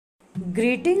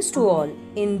Greetings to all.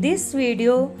 In this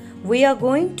video, we are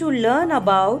going to learn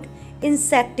about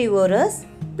insectivorous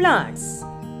plants.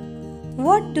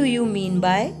 What do you mean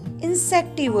by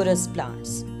insectivorous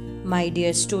plants? My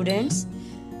dear students,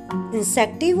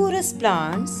 insectivorous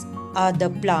plants are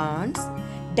the plants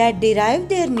that derive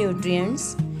their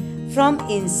nutrients from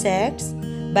insects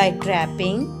by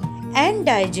trapping and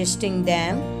digesting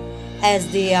them,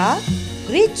 as they are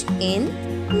rich in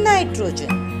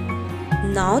nitrogen.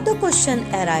 Now the question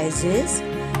arises,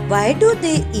 why do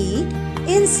they eat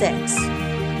insects?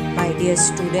 My dear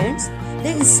students,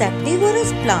 the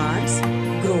insectivorous plants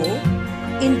grow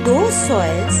in those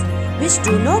soils which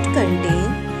do not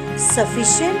contain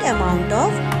sufficient amount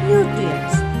of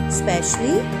nutrients,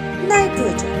 especially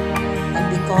nitrogen.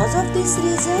 And because of this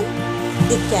reason,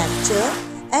 they capture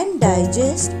and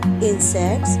digest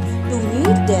insects to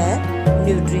meet their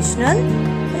nutritional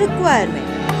requirement,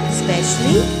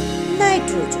 especially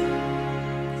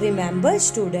nitrogen. Remember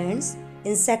students,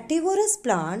 insectivorous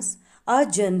plants are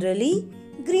generally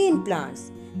green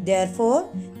plants. Therefore,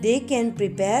 they can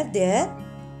prepare their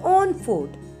own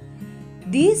food.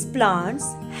 These plants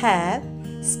have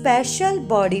special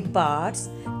body parts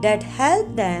that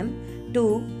help them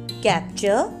to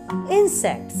capture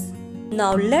insects.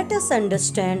 Now let us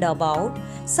understand about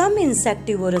some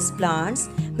insectivorous plants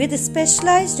with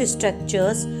specialized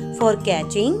structures for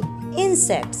catching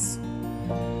insects.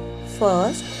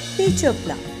 First, pitcher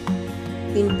plant.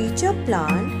 In pitcher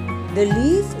plant, the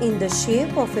leaf in the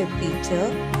shape of a pitcher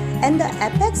and the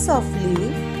apex of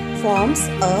leaf forms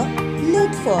a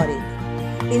lid for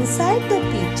it. Inside the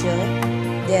pitcher,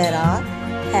 there are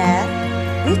hairs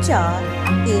which are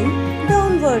in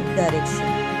downward direction.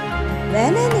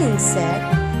 When an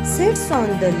insect sits on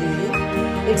the leaf,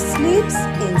 it sleeps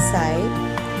inside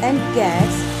and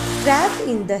gets trapped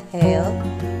in the hair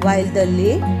while the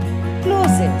lid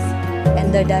closes,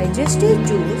 and the digestive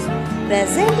juice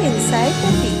present inside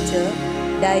the pitcher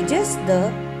digests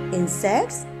the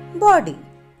insect's body.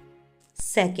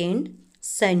 Second,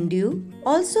 sundew,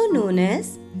 also known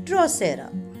as drosera.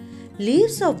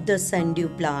 Leaves of the sundew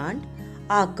plant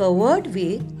are covered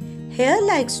with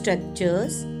hair-like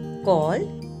structures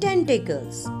called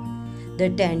tentacles. The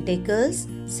tentacles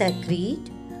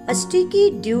secrete a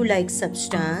sticky dew-like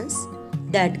substance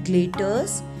that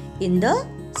glitters in the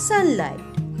sunlight.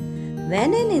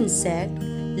 When an insect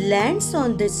lands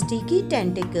on the sticky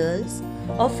tentacles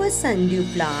of a sundew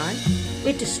plant,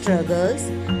 it struggles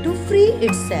to free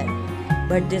itself.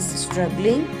 But this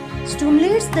struggling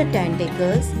stimulates the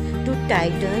tentacles to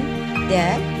tighten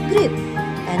their grip,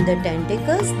 and the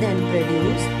tentacles then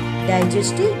produce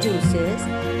digestive juices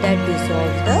that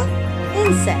dissolve the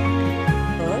insect.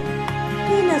 Third,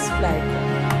 Venus flytrap.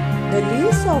 The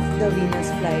leaves of the Venus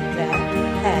flytrap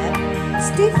have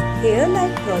stiff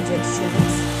hair-like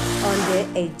projections on their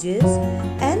edges,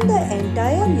 and the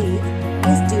entire leaf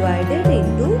is divided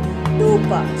into two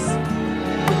parts,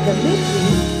 with the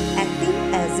midleaf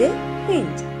acting as a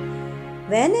hinge.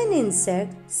 When an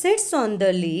insect sits on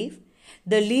the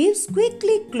leaves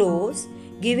quickly close,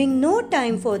 giving no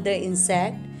time for the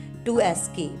insect to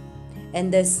escape,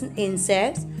 and the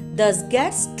insect thus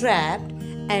gets trapped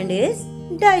and is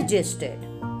digested.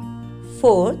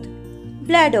 Fourth,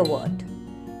 bladderwort.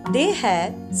 They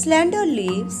have slender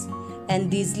leaves, and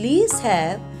these leaves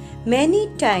have many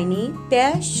tiny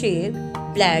pear-shaped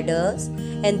bladders,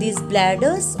 and these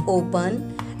bladders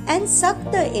open and suck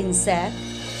the insect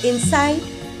inside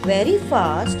very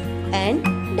fast and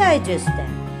digest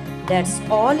them. That's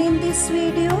all in this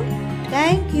video.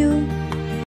 Thank you.